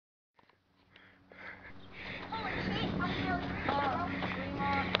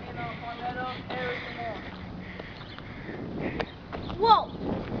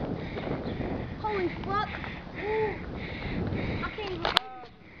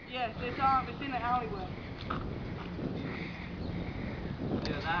It's in the alleyway.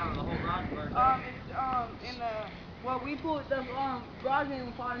 Yeah, that or the whole garage burned down. It's in the. Well, we pulled the garage ain't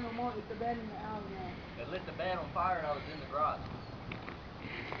on fire no more. It's the bed in the alley now. It lit the bed on fire and I was in the garage.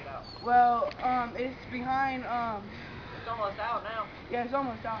 Check it out. Well, it's behind It's almost out now. Yeah, it's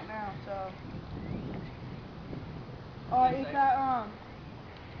almost out now. So. It's at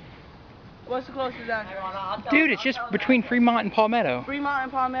What's the closest address? Dude, it's just between Fremont and Palmetto. Fremont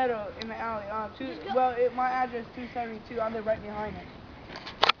and Palmetto in the alley. My address is 272. I live right behind it.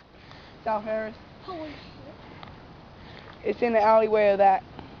 S.Harris. Holy shit. It's in the alleyway of that.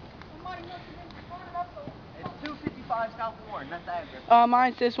 It's 255 South Warren. That's the address.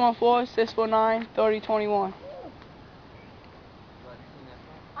 Mine's 614-649-3021.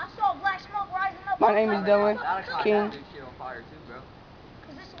 I saw black smoke rising up. My name is Dylan King. Shit on fire too, bro.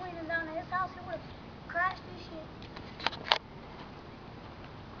 Cause this is leading down to his house. He would have crashed this shit.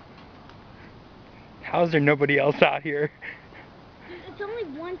 How is there nobody else out here? It's only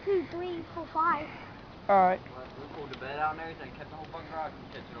 1, 2, 3, 4, 5. Alright. We pulled the bed out and everything, kept the whole fucking garage from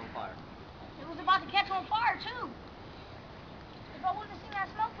catching on fire. It was about to catch on fire too. If I wouldn't have seen that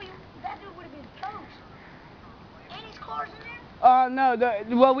smoke, that dude would have been toast. And his car's in there?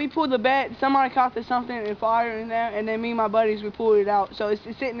 No, we pulled the bed. Somebody caught something in fire in there, and then me and my buddies, we pulled it out. So it's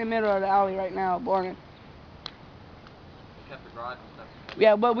sitting in the middle of the alley right now, burning. We kept the garage and stuff.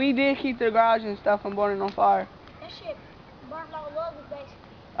 Yeah, but we did keep the garage and stuff from burning on fire. That shit burned like love,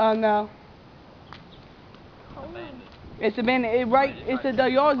 basically. No. Abandoned. It's abandoned. The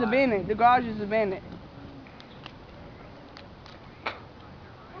yard's abandoned. The garage is abandoned.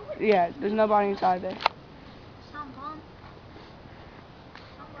 Yeah, there's nobody inside there. Something.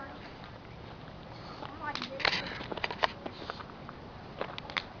 Somebody did it.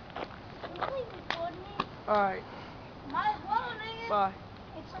 Alright. Might as well, nigga. Bye.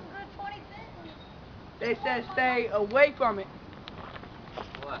 It's some good funny things. They said stay away from it.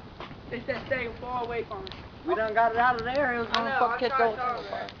 What? They said stay far away from it. We done got it out of there. It was gonna fucking catch on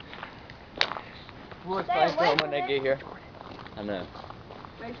fire. We'll explain to them when they get here. I know.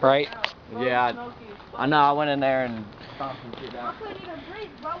 Right? Yeah, I know. I went in there and stomped some shit I out. couldn't even breathe,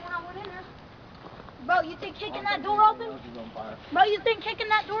 bro, when I went in there. Bro, you think kicking that door open? Bro, you think kicking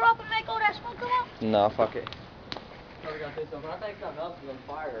that door open make all that smoke come out? No, fuck it. I was gonna say something. I think something else is on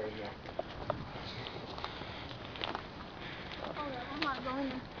fire right here. Hold up, I'm not going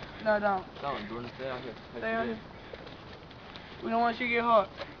there. No, don't. Something, Jordan. Stay out here. Stay out here. We don't want you to get hot.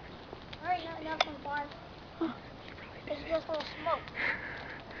 There ain't nothing else on fire. It's just a little smoke.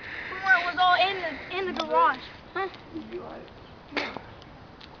 From where it was all in the garage. Huh? Yeah.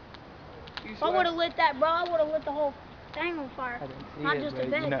 If I would have lit that, bro, I would have lit the whole thing on fire. I didn't see Not it, just but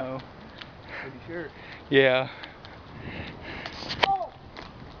the bed. you know. Pretty sure. Yeah. Oh.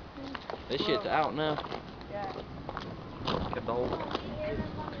 This shit's out now. Yeah. Kept the whole.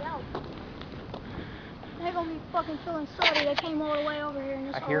 They're gonna be fucking feeling sorry. They came all the way over here and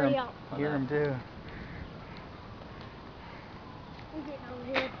it's already out. I hear him too. We're getting over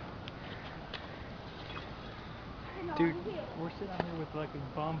here. Dude, we're sitting here with like a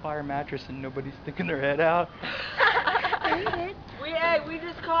bonfire mattress and nobody's sticking their head out. We did. We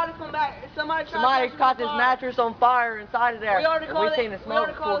just caught it from back. Somebody caught this mattress on fire inside of there. We already called seen the smoke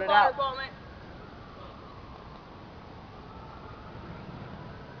and pulled it out.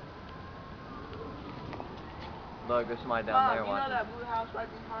 Look, there's somebody down there watching. You know that blue house right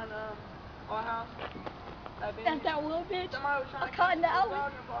behind our house? That's that little bitch. Somebody was trying to caught in the alley.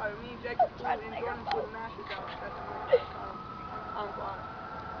 Me and Jacob and Jordan pulled the mattress out. That's on fire.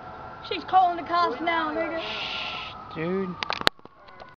 She's calling the cops now, nigga. Dude.